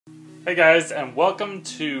Hey guys, and welcome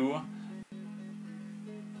to...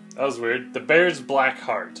 That was weird. The Bear's Black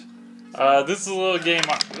Heart. This is a little game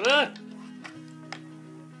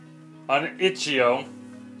on Itch.io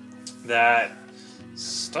that...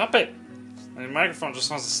 Stop it! My microphone just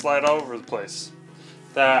wants to slide all over the place.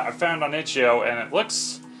 That I found on Itch.io, and it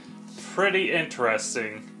looks pretty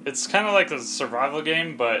interesting. It's kind of like a survival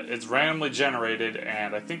game, but it's randomly generated,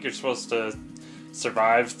 and I think you're supposed to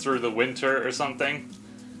survive through the winter or something.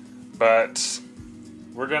 But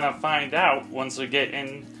we're gonna find out once we get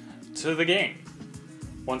into the game.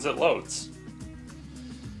 Once it loads.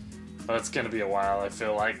 Oh, it's gonna be a while, I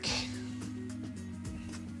feel like.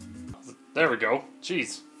 There we go.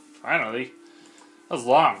 Jeez. Finally. That was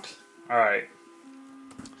long. Alright.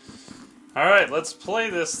 Alright, let's play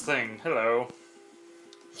this thing. Hello.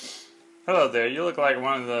 Hello there, you look like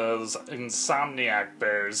one of those insomniac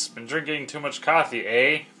bears. Been drinking too much coffee,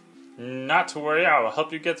 eh? Not to worry, I will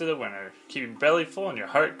help you get through the winter. Keep your belly full and your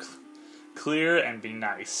heart clear and be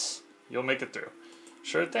nice. You'll make it through.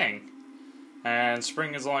 Sure thing. And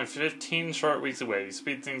spring is only 15 short weeks away. You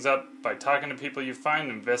speed things up by talking to people you find,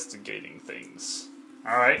 investigating things.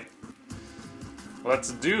 Alright.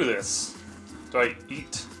 Let's do this. Do I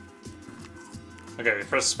eat? Okay,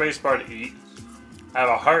 press spacebar to eat. I have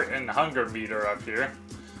a heart and hunger meter up here.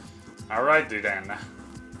 Alrighty then.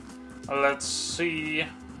 Let's see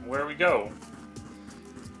where we go.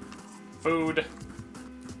 Food.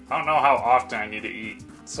 I don't know how often I need to eat,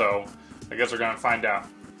 so I guess we're gonna find out.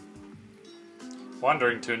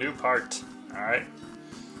 Wandering to a new part. Alright.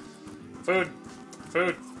 Food.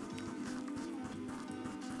 Food.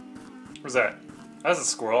 What's that? That's a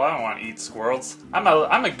squirrel. I don't want to eat squirrels.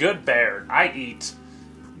 I'm a good bear. I eat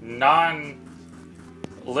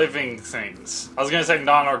non-living things. I was gonna say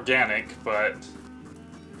non-organic, but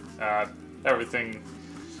everything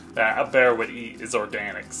that a bear would eat is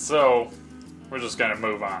organic. So we're just gonna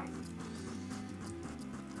move on.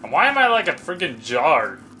 And why am I like a freaking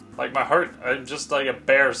jar? Like my heart, I'm just like a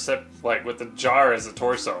bear, like with a jar as a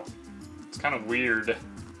torso. It's kind of weird.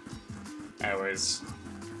 Anyways,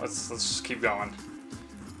 let's just keep going.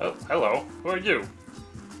 Oh, hello. Who are you?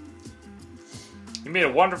 You meet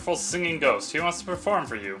a wonderful singing ghost. He wants to perform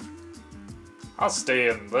for you. I'll stay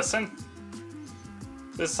and listen.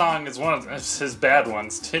 This song is one of his bad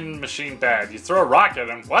ones. Tin Machine Bad. You throw a rock at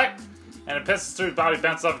him. What? And it pisses through his body,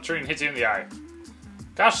 bounces off a tree, and hits you in the eye.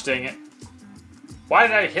 Gosh dang it. Why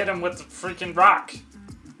did I hit him with the freaking rock?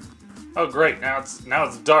 Oh great, now it's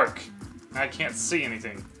dark. I can't see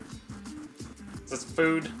anything. Is this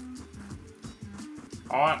food?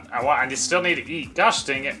 I still need to eat. Gosh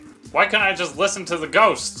dang it. Why couldn't I just listen to the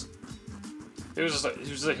ghost? He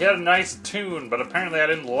had a nice tune, but apparently I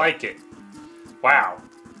didn't like it. Wow.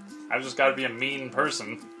 I've just got to be a mean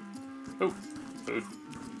person. Ooh, food.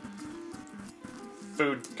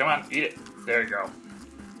 Food. Come on, eat it. There you go.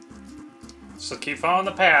 Just keep following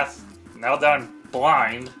the path. Now that I'm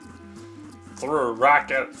blind, threw a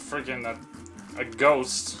rock at freaking a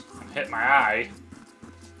ghost and hit my eye.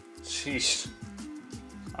 Sheesh.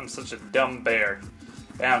 I'm such a dumb bear.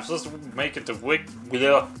 Yeah, I'm supposed to make it to week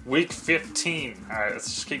 15. Alright,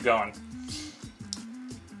 let's just keep going.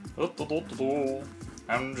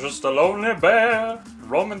 I'm just a lonely bear,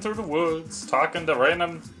 roaming through the woods, talking to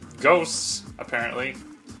random ghosts, apparently.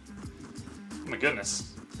 Oh my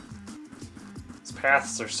goodness. These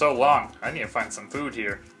paths are so long. I need to find some food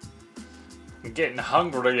here. I'm getting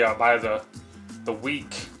hungry by the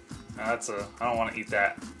week. I don't want to eat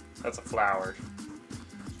that. That's a flower.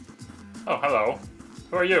 Oh, hello.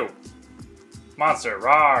 Who are you? Monster.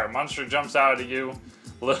 Rawr. Monster jumps out at you.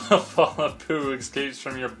 Little ball of poo escapes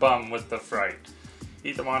from your bum with the fright.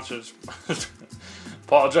 Eat the monsters.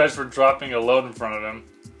 Apologize for dropping a load in front of him.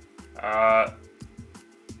 I'm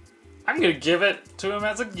gonna give it to him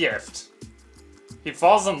as a gift. He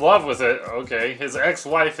falls in love with it. Okay. His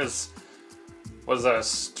ex-wife was a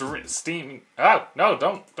steaming... Oh, no,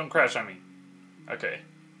 don't crash on me. Okay.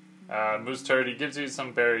 Moose Turd, he gives you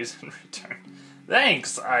some berries in return.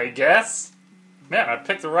 Thanks, I guess. Man, I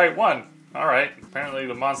picked the right one. Alright, apparently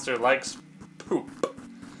the monster likes poop.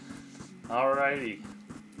 Alrighty.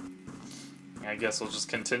 I guess we'll just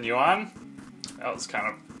continue on. That was kind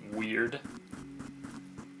of weird.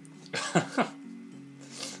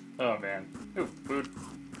 Oh man. Ooh, food.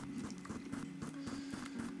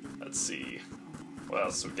 Let's see. What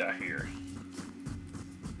else we got here?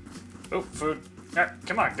 Oh, food.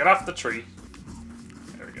 Come on, get off the tree.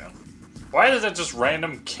 There we go. Why is it just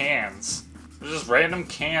random cans? There's just random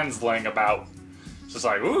cans laying about. It's just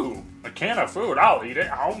like, ooh, a can of food. I'll eat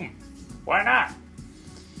it. Why not?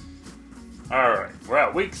 Alright, we're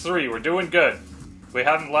at week 3. We're doing good. We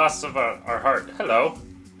haven't lost of our heart. Hello.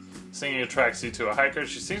 Singing attracts you to a hiker.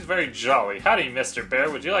 She seems very jolly. Howdy, Mr. Bear.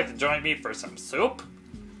 Would you like to join me for some soup?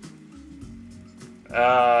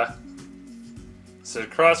 Sit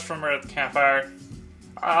across from her at the campfire.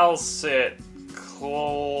 I'll sit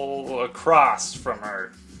across from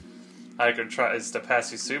her. Hiker tries to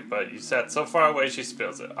pass you soup, but you sat so far away she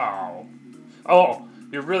spills it. Oh. Oh,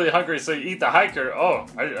 you're really hungry, so you eat the hiker. Oh,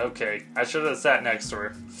 okay. I should have sat next to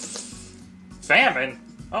her. Famine?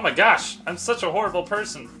 Oh my gosh, I'm such a horrible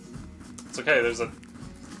person. It's okay, there's a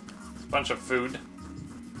bunch of food.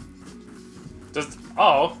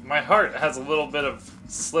 Oh, my heart has a little bit of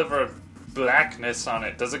sliver of blackness on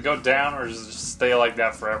it. Does it go down or does it just stay like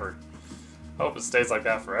that forever? I hope it stays like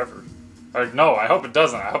that forever. Or no, I hope it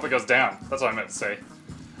doesn't. I hope it goes down. That's what I meant to say.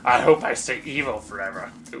 I hope I stay evil forever.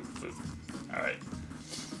 Ooh, ooh. Alright.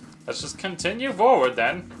 Let's just continue forward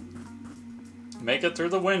then. Make it through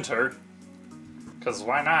the winter. Because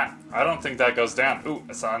why not? I don't think that goes down. Ooh,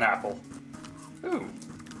 I saw an apple. Ooh.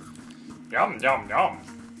 Yum, yum, yum.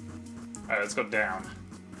 Alright, let's go down.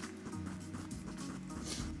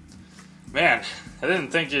 Man, I didn't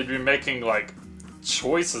think you'd be making, like,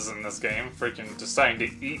 choices in this game. Freaking deciding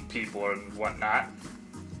to eat people and whatnot.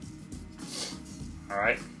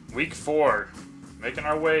 Alright, week 4. Making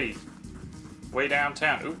our way. Way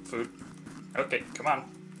downtown. Ooh, food. Okay, come on.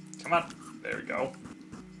 Come on. There we go.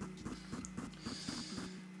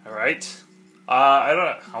 Alright.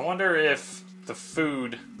 I wonder if the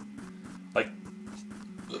food, like,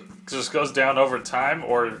 just goes down over time,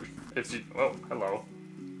 or if you... Oh, hello.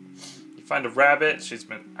 You find a rabbit. She's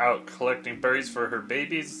been out collecting berries for her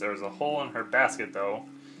babies. There's a hole in her basket, though,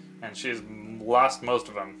 and she's lost most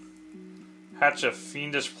of them. Hatch a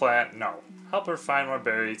fiendish plant. No. Help her find more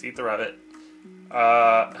berries. Eat the rabbit.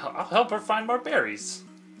 I'll help her find more berries.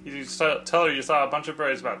 You tell her you saw a bunch of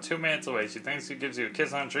berries about 2 minutes away. She thinks she gives you a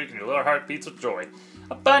kiss on the cheek and your little heart beats with joy.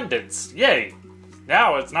 Abundance! Yay!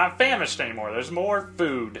 Now it's not famished anymore. There's more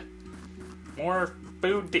food. More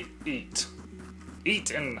food to eat.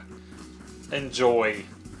 Eat and enjoy.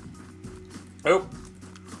 Oh.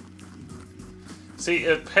 See,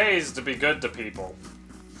 it pays to be good to people.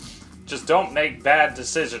 Just don't make bad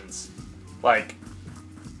decisions. Like,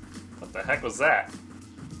 what the heck was that?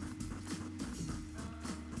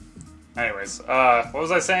 Anyways, what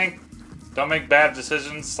was I saying? Don't make bad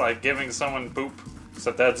decisions, like giving someone poop,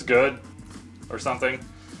 except that's good, or something.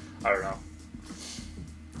 I don't know.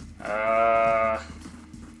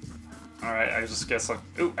 Alright, I just guess I'll...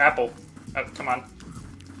 Ooh, apple. Oh, come on.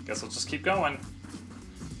 Guess I'll just keep going.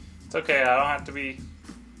 It's okay, I don't have to be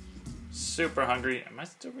super hungry. Am I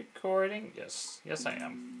still recording? Yes. Yes, I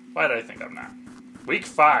am. Why did I think I'm not? Week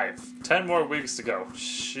 5. 10 more weeks to go.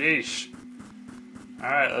 Sheesh.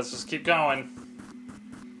 Alright, let's just keep going.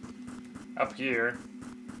 Up here.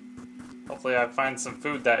 Hopefully I find some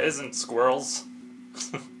food that isn't squirrels.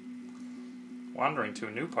 Wandering to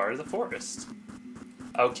a new part of the forest.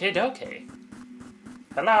 Okie dokie.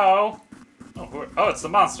 Hello? Oh, it's the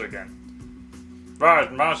monster again. Right,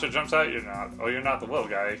 the monster jumps out. You're not. Oh, you're not the little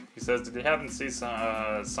guy. He says, did you happen to see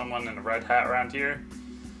someone in a red hat around here?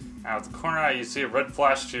 Now at the corner you see a red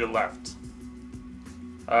flash to your left.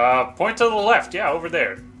 Point to the left. Yeah, over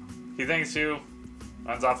there. He thanks you.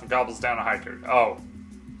 Runs off and gobbles down a hiker. Oh.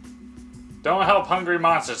 Don't help hungry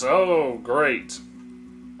monsters. Oh, great.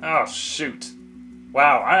 Oh, shoot.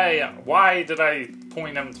 Wow, why did I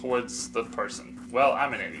point him towards the person? Well,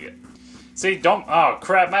 I'm an idiot. See, don't... Oh,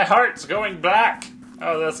 crap, my heart's going black.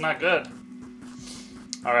 Oh, that's not good.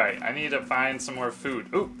 Alright, I need to find some more food.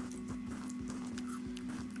 Ooh.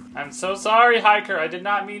 I'm so sorry, hiker. I did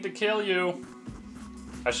not mean to kill you.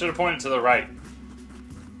 I should have pointed to the right.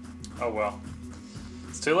 Oh, well.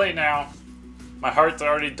 It's too late now. My heart's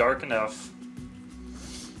already dark enough.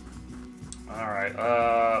 Alright,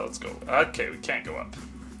 let's go. Okay, we can't go up.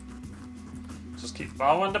 Just keep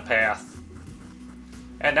following the path.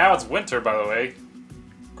 And now it's winter, by the way.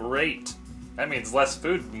 Great. That means less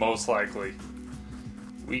food, most likely.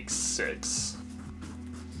 Week 6.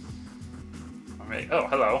 Alright, oh,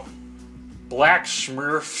 hello. Black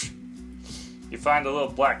Smurf. You find a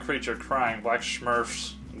little black creature crying. Black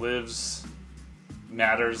Smurf lives,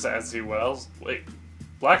 matters as he wails. Wait.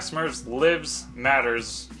 Black Smurf lives,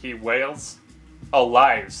 matters, he wails? Oh,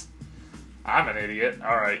 lives. I'm an idiot.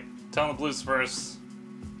 Alright. Tell him the blue Smurfs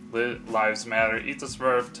lives matter. Eat the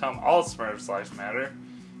Smurf. Tell him all Smurfs lives matter.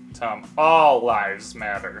 Tell him all lives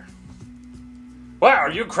matter. Wow,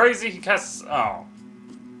 are you crazy? He casts... Oh.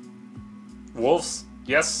 Wolves?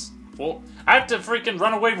 Yes. Well, I have to freaking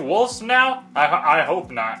run away from wolves now? I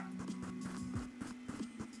hope not.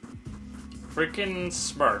 Freaking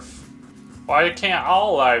Smurf. Why can't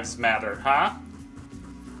all lives matter, huh?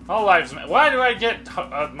 All lives matter. Why do I get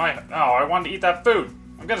my... Oh, I want to eat that food.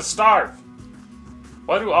 I'm gonna starve.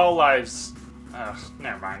 Why do all lives... Ugh,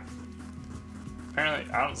 never mind.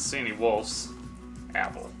 Apparently, I don't see any wolves.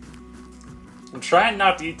 Apple. I'm trying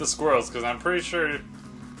not to eat the squirrels, because I'm pretty sure if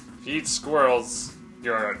you eat squirrels,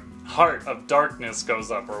 your heart of darkness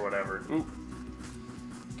goes up or whatever. Ooh.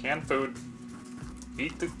 Canned food.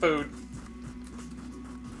 Eat the food.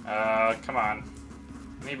 Come on.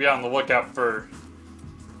 I need to be on the lookout for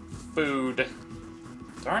food.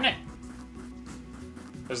 Darn it.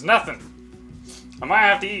 There's nothing. I might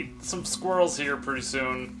have to eat some squirrels here pretty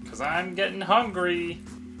soon, because I'm getting hungry.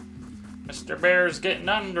 Mr. Bear's getting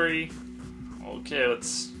hungry. Okay,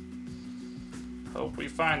 let's hope we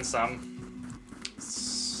find some.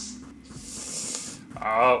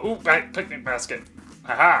 Ooh, right, picnic basket.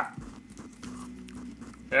 Haha.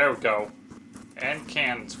 There we go. And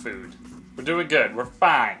canned food. We're doing good. We're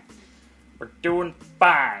fine. We're doing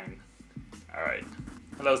fine. Alright.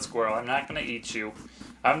 Hello, squirrel. I'm not gonna eat you.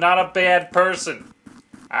 I'm not a bad person.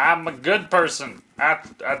 I'm a good person. I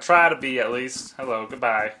try to be, at least. Hello,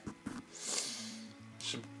 goodbye.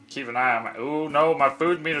 Should keep an eye on my... Ooh, no, my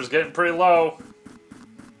food meter's getting pretty low.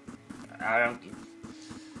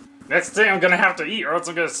 Next thing I'm gonna have to eat, or else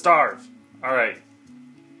I'm gonna starve. Alright.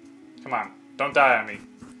 Come on. Don't die on me.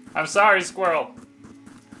 I'm sorry, squirrel.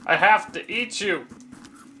 I have to eat you.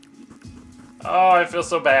 Oh, I feel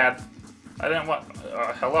so bad. I didn't want...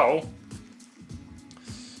 hello?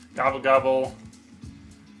 Gobble, gobble.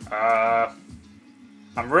 I'm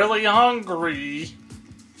really hungry.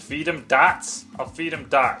 Feed him dots? I'll feed him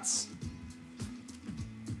dots.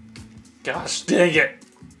 Gosh dang it.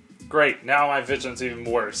 Great, now my vision's even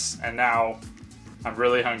worse. And now I'm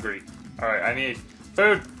really hungry. Alright, I need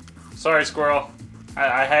food. Sorry, squirrel.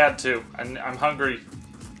 I had to. I'm hungry.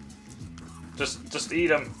 Just eat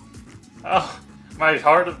him. Oh, my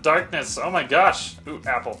heart of darkness. Oh my gosh. Ooh,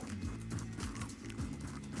 apple.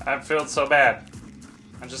 I feel so bad.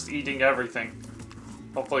 I'm just eating everything.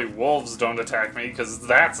 Hopefully wolves don't attack me, because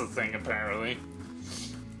that's a thing, apparently.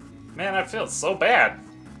 Man, I feel so bad.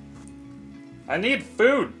 I need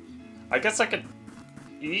food. I guess I could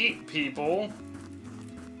eat people.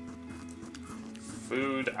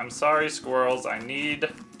 Food. I'm sorry, squirrels. I need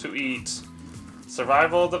to eat.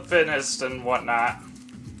 Survival of the fittest and whatnot.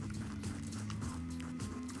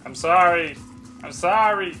 I'm sorry. I'm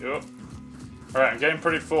sorry. Oh. Alright, I'm getting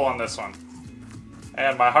pretty full on this one.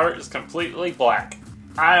 And my heart is completely black.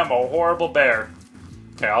 I am a horrible bear.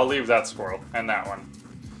 Okay, I'll leave that squirrel and that one.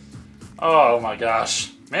 Oh my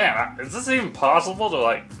gosh. Man, is this even possible to,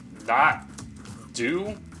 like, not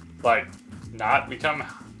do? Like, not become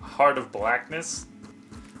Heart of Blackness?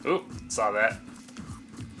 Oop, saw that.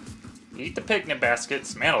 Eat the picnic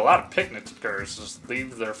baskets. Man, a lot of picnickers just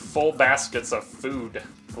leave their full baskets of food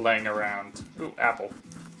laying around. Ooh, apple.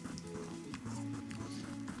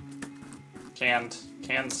 Canned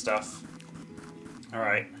stuff.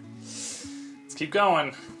 Alright. Let's keep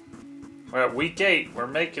going. We're at week 8. We're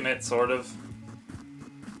making it, sort of.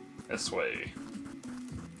 This way.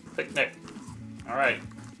 Picnic. Alright.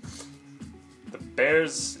 The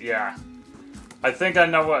bear's... yeah. I think I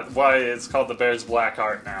know why it's called the bear's black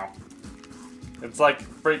heart now. It's like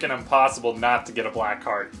freaking impossible not to get a black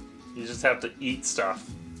heart. You just have to eat stuff.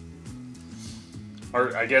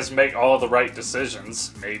 Or, I guess, make all the right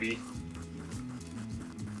decisions, maybe.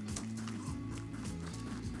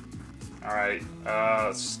 Alright,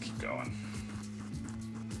 let's just keep going.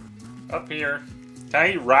 Up here. Can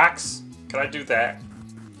I eat rocks? Can I do that?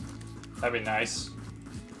 That'd be nice.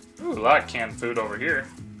 Ooh, a lot of canned food over here.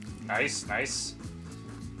 Nice, nice.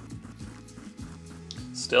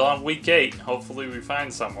 Still on week 8. Hopefully we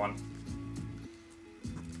find someone.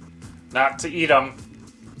 Not to eat them.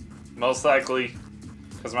 Most likely.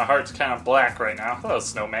 Because my heart's kind of black right now. Hello,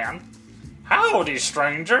 snowman. Howdy,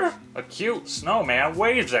 stranger! A cute snowman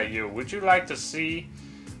waves at you. Would you like to see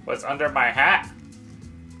what's under my hat?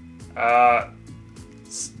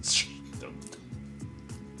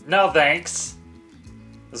 No thanks.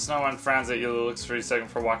 The snowman frowns at you, looks for a second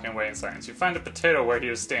before walking away in silence. You find a potato where he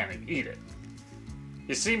was standing. Eat it.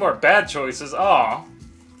 You see more bad choices. Aw.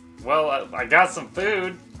 Well, I got some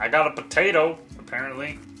food. I got a potato,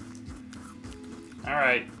 apparently.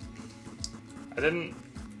 Alright. I didn't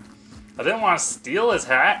want to steal his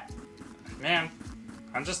hat. Man,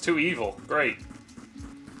 I'm just too evil. Great.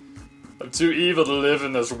 I'm too evil to live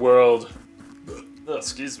in this world. Ugh,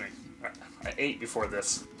 excuse me. I ate before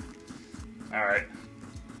this. Alright.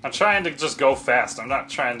 I'm trying to just go fast. I'm not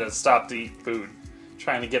trying to stop to eat food. I'm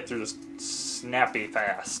trying to get through this snappy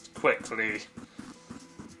fast. Quickly.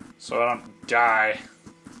 So I don't die.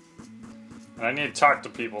 And I need to talk to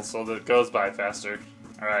people so that it goes by faster.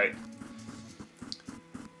 Alright.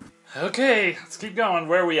 Okay, let's keep going.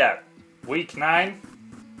 Where are we at? Week 9?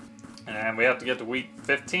 And we have to get to week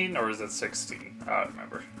 15, or is it 16? I don't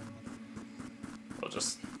remember. We'll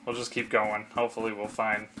just keep going. Hopefully we'll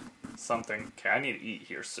find something. Okay, I need to eat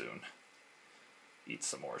here soon. Eat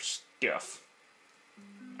some more stuff.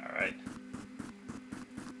 Alright.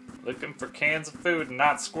 Looking for cans of food and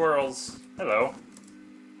not squirrels. Hello.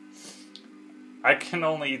 I can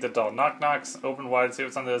only eat the doll. Knock knocks, open wide, see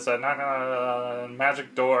what's on the other side. Knock knock,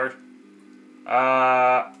 magic door.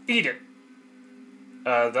 Eat it.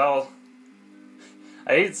 Doll.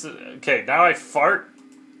 I ate. Okay, now I fart.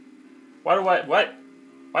 Why do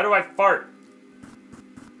I fart?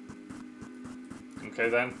 Okay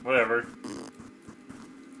then, whatever.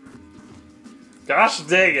 Gosh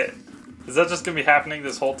dang it! Is that just gonna be happening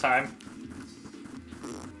this whole time?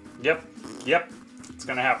 Yep. It's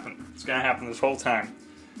gonna happen. It's gonna happen this whole time.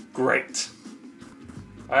 Great.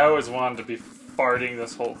 I always wanted to be farting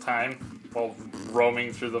this whole time while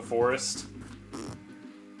roaming through the forest.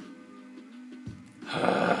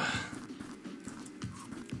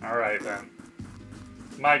 Alright then.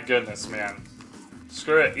 My goodness, man.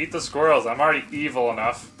 Screw it. Eat the squirrels. I'm already evil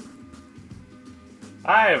enough.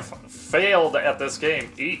 I have failed at this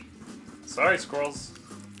game. Eat. Sorry, squirrels.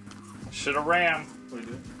 I should have ran. What are you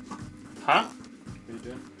doing? Huh? What are you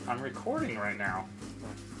doing? I'm recording right now.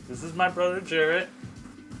 This is my brother Jarrett.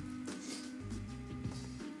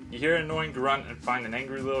 You hear an annoying grunt and find an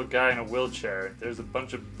angry little guy in a wheelchair. There's a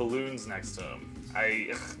bunch of balloons next to him.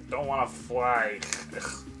 I don't want to fly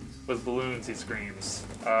with balloons, he screams.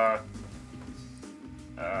 Let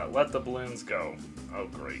the balloons go. Oh,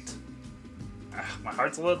 great. My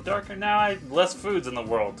heart's a little darker now. I have less foods in the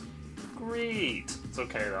world. Great. It's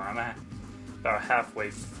okay, though. I'm about halfway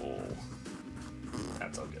full.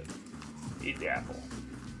 That's all good. Eat the apple.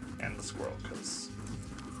 And the squirrel, because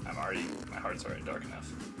my heart's already dark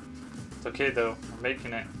enough. It's okay, though. We're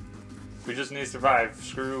making it. We just need to survive.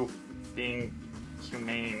 Screw being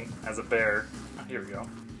humane as a bear. Oh, here we go.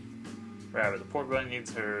 Rabbit. The poor bunny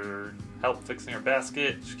needs her help fixing her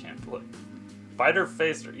basket. She can't pull it. Bite her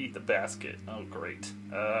face or eat the basket. Oh, great.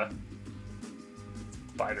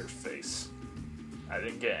 Bite her face. I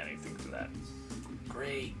didn't get anything for that.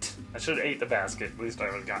 Great. I should have ate the basket. At least I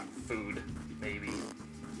would have gotten food. Maybe.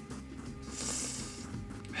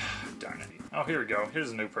 Darn it. Oh, here we go.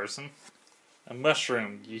 Here's a new person. A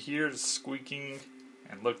mushroom. You hear squeaking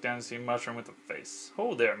and look down and see a mushroom with a face.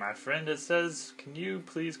 Oh there, my friend. It says, can you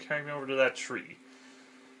please carry me over to that tree?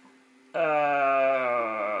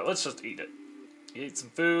 Let's just eat it. Eat some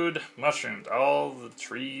food. Mushrooms. All the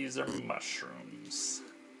trees are mushrooms.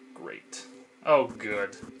 Great. Oh,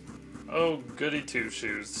 good. Oh, goody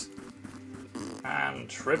two-shoes. I'm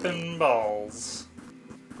tripping balls.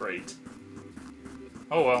 Great.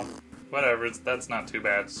 Oh, well. Whatever. That's not too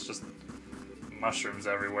bad. It's just mushrooms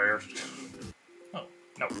everywhere. Oh,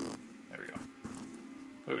 no. There we go.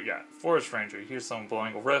 What do we got? Forest ranger. You hear someone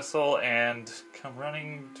blowing a whistle and come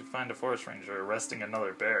running to find a forest ranger arresting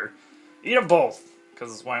another bear. Eat them both,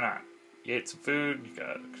 because why not? You ate some food,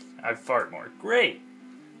 I fart more. Great!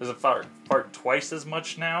 Does it fart twice as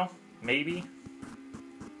much now? Maybe?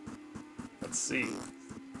 Let's see.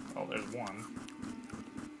 Oh, there's one.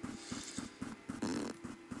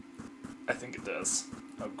 I think it does.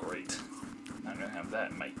 Oh, great. I'm gonna have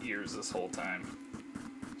that in my ears this whole time.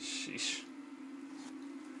 Sheesh.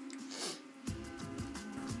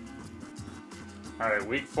 Alright,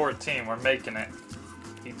 week 14, we're making it.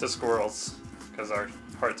 Eat the squirrels, because our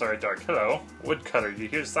hearts are dark. Hello, woodcutter. You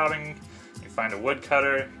hear sobbing, you find a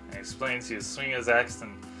woodcutter, and he explains he was swinging his axe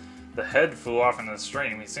and the head flew off into the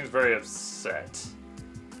stream. He seems very upset.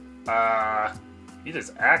 Eat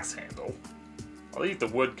his axe handle? I'll eat the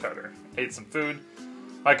woodcutter. Ate some food.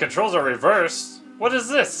 My controls are reversed. What is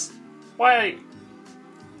this? Why?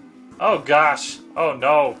 Oh gosh. Oh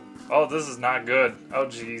no. Oh, this is not good. Oh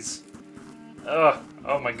jeez. Ugh.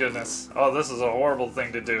 Oh my goodness. Oh, this is a horrible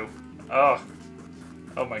thing to do. Oh.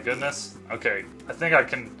 Oh my goodness. Okay. I think I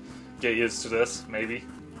can get used to this, maybe.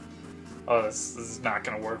 Oh, this is not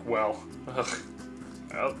gonna work well. Ugh.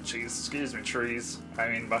 Oh, jeez. Excuse me, trees. I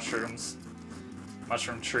mean, mushrooms.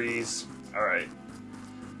 Mushroom trees. Alright.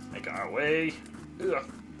 Making our way. Ugh.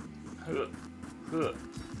 Ugh. Ugh.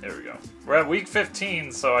 There we go. We're at week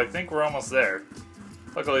 15, so I think we're almost there.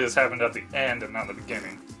 Luckily, this happened at the end and not the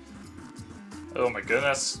beginning. Oh my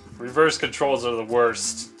goodness. Reverse controls are the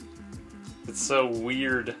worst. It's so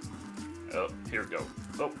weird. Oh, here we go.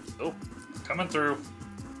 Oh, coming through.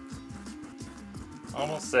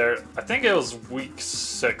 Almost there. I think it was week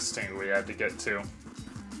 16 we had to get to.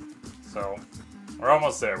 So, we're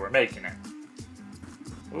almost there. We're making it.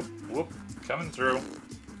 Whoop, whoop. Coming through.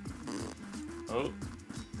 Oh.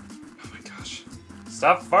 Oh my gosh.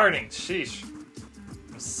 Stop farting. Sheesh.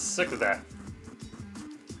 I'm sick of that.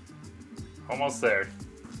 Almost there.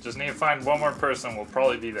 Just need to find one more person. We'll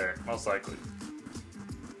probably be there. Most likely.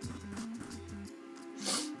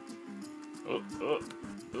 Oh, oh,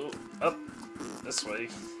 oh. Up. This way.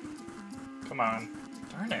 Come on.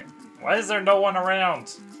 Darn it. Why is there no one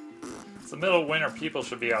around? It's the middle of winter. People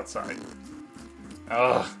should be outside.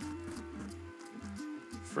 Ugh.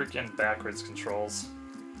 Freaking backwards controls.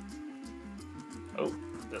 Oh,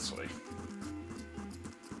 this way.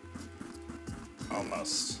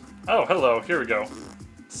 Almost. Oh, hello. Here we go.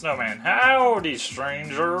 Snowman. Howdy,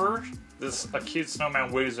 stranger. This acute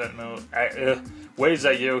snowman waves at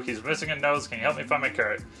you. He's missing a nose. Can you help me find my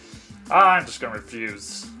carrot? I'm just gonna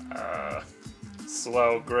refuse.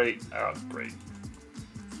 Slow. Great. Oh, great.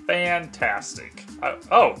 Fantastic.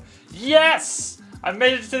 Oh, yes! I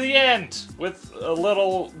made it to the end with a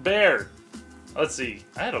little bear. Let's see.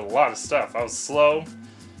 I had a lot of stuff. I was slow.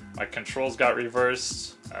 My controls got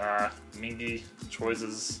reversed. Mingy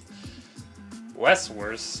choices less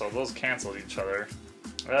worse, so those canceled each other.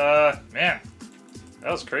 Man,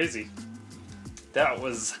 that was crazy. That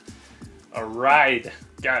was a ride.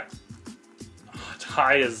 Got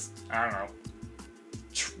high as, I don't know,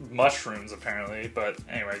 mushrooms apparently, but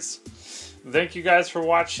anyways. Thank you guys for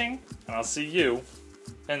watching, and I'll see you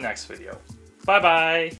in the next video. Bye bye!